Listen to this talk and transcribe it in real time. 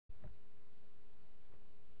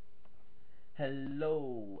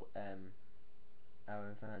Hello,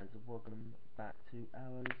 our fans. Welcome back to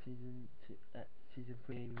our season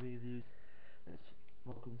 3 reviews. And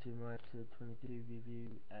welcome to my episode 22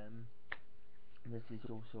 review. This is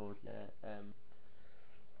also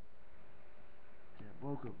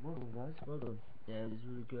welcome guys, welcome. Yeah, it was a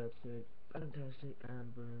really good episode, fantastic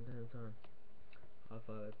and brilliant at the same time. High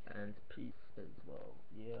five and peace as well.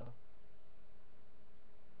 Yeah.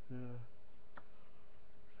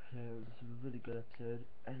 Yeah, it was a really good episode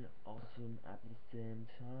and awesome at the same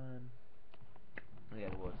time. Yeah,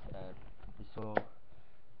 it was. We saw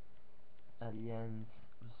at the end,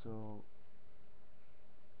 we saw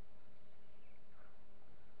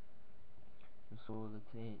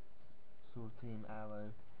Team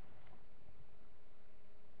Arrow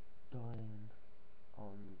dying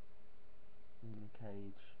on in the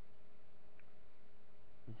cage.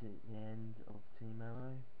 Is it the end of Team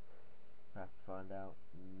Arrow? We have to find out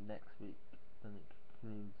next week. Then it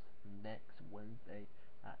concludes next Wednesday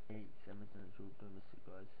at 8/7 Central. Don't miss it,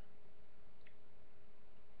 guys.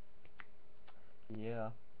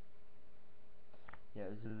 Yeah, yeah,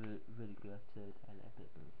 it was a really good episode and epic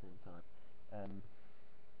at the same time.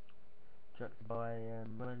 Directed by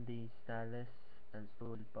Wendey, Stanzler, and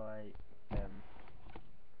um,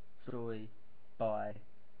 story by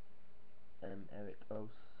Eric Olson,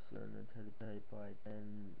 and teleplay by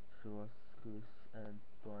Ben Schwartzkus and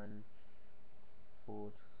Brian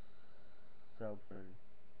Ford Southern.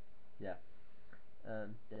 Yeah.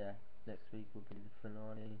 Yeah. Next week will be the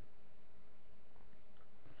finale.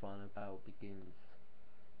 The final battle begins.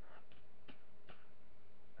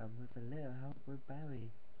 And with a little help with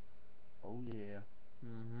Barry. Oh yeah.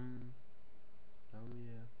 Oh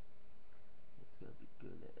yeah. It's gonna be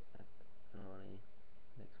good at the finale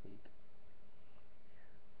next week.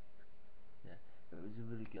 Yeah. It was a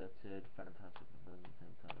really good episode, fantastic at the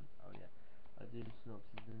same time. Oh yeah. I do the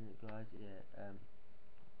synopsis in it, guys. Yeah.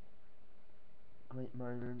 Great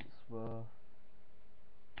moments were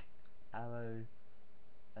Arrow,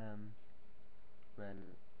 when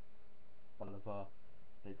Oliver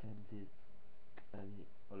attended, and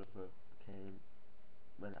Oliver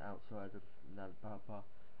went outside of Papa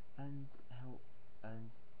and helped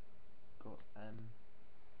and got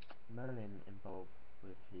Merlyn involved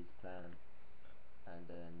with his plan, and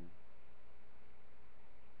then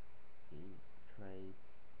he betrayed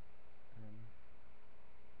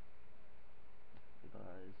the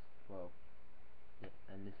guys. Well, yeah,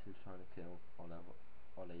 and this is trying to kill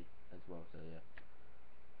Ollie as well. So yeah,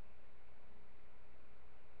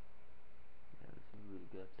 yeah, it's a really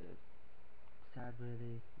good episode. Sad,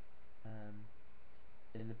 really.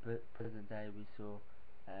 In the present day, we saw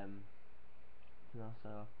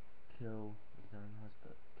Nyssa kill his own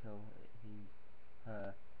husband,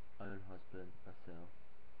 her own husband, Maseo.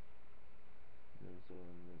 And then we saw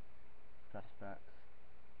in the flashbacks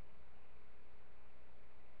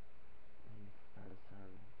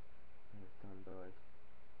his son died.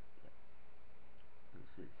 Yeah, it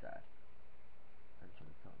was really sad. And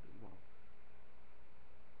John can't be wrong.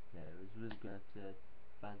 Yeah, it was really good episode,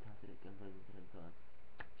 fantastic and brilliant at the same time.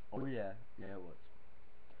 Oh yeah, yeah it was.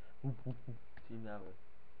 Team Arrow.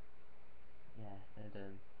 Yeah, and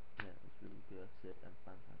then yeah, it was really good episode and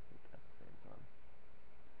fantastic at the same time.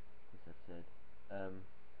 This episode.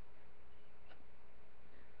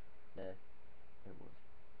 Yeah, it was.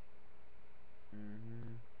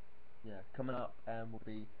 Yeah, coming up will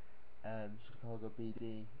be Chicago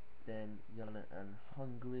BD, then Yune and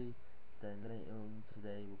Hungary, then later on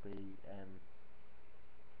today will be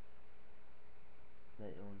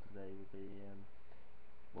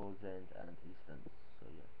World's End and Eastern. So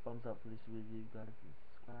yeah, thumbs up for this review, guys, and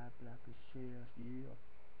subscribe, like, and share. Yeah.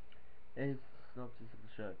 Here's the synopsis of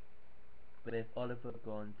the show. With Oliver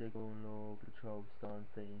gone, Diggle and Laurel patrol Stan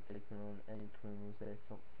City, taking on any criminals they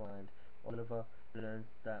find. Oliver learns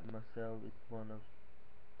that Maseo is one of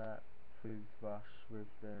that food rush with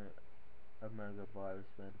the Omega virus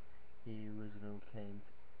when he originally came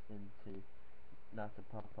into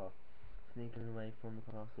Papa. Sneaking away from the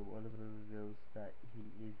castle, Oliver reveals that he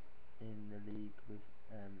is in the league with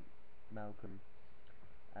Malcolm,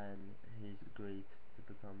 and he's agreed to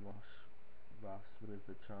become Rush with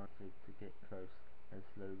the chance to get close and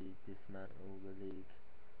slowly dismantle the league.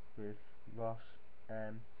 With Rush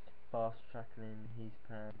fast tracking his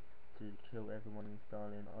plan to kill everyone in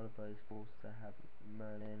Starling, Oliver is forced to have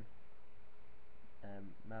Merlyn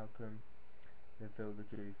Malcolm reveal the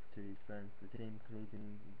truth to his friends. The team,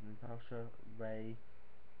 including Natasha, Ray,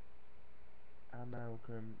 and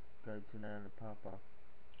Malcolm, go to Papa,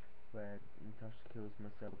 where Natasha kills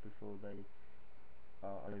Maseo before they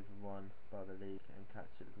are overrun by the League and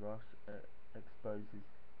captured. Rush exposes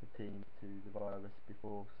the team to the virus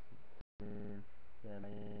before sending them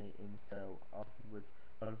in cell. Afterwards,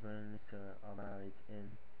 Oliver and Nyssa are married in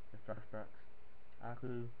the flashbacks.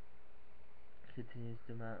 Aku continues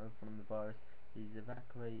to matter from the virus. He's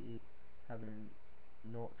evacuated, having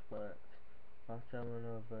not worked. Marcel and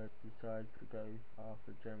Oliver decides to go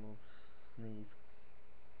after General Sneeve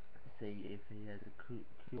to see if he has a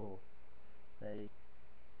cure. They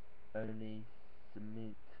only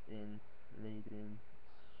submit in leading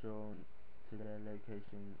Sean to their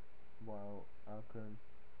location while Alcon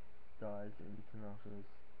dies in Tanaka's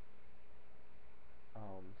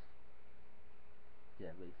arms.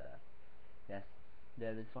 Yeah, really sad. Yes.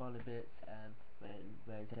 Yeah, there's finally bits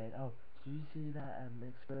where he said, "Oh, did you see that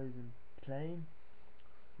explosion plane?"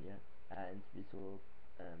 Yeah, and we saw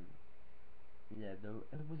yeah,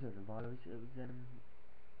 it wasn't a virus. It was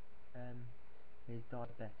he's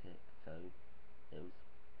diabetic, so it was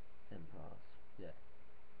implants. Yeah,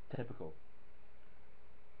 typical.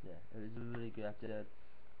 Yeah, it was a really good episode.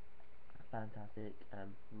 Fantastic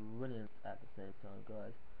and brilliant at the same time,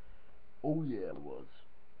 guys. Oh yeah, it was.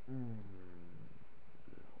 Mm.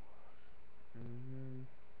 Mm-hmm.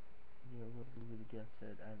 Yeah, it was a really good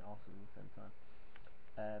episode and awesome at the same time.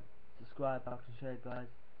 Subscribe, like and share,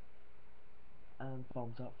 guys. And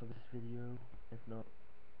thumbs up for this video. If not,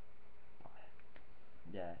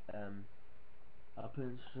 yeah. I'll put in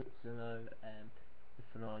the description below the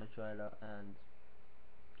finale trailer and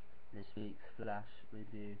this week's Flash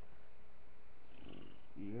review.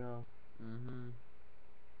 Yeah.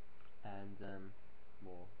 And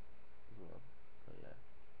more as well. So yeah.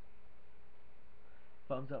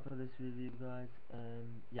 Thumbs up for this review, guys.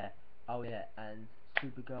 Yeah. Oh yeah, and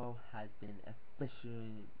Supergirl has been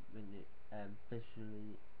officially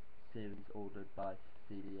officially series ordered by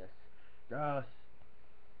CBS. Yes.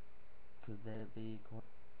 Could there be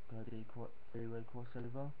three-way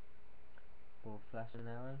crossover for Flash and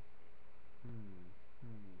Arrow?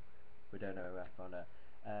 We don't know. We'll find out.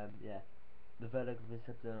 Yeah. The verdict of this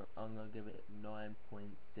episode, I'm gonna give it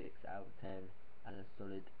 9.6 out of 10 and a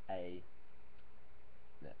solid A.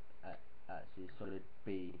 Actually solid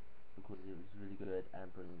B, because it was really good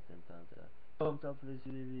and brilliant at the same time. So thumbs up for this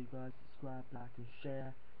review, guys. Subscribe, like and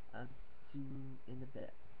share, and see you in a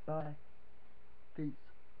bit. Bye. Peace.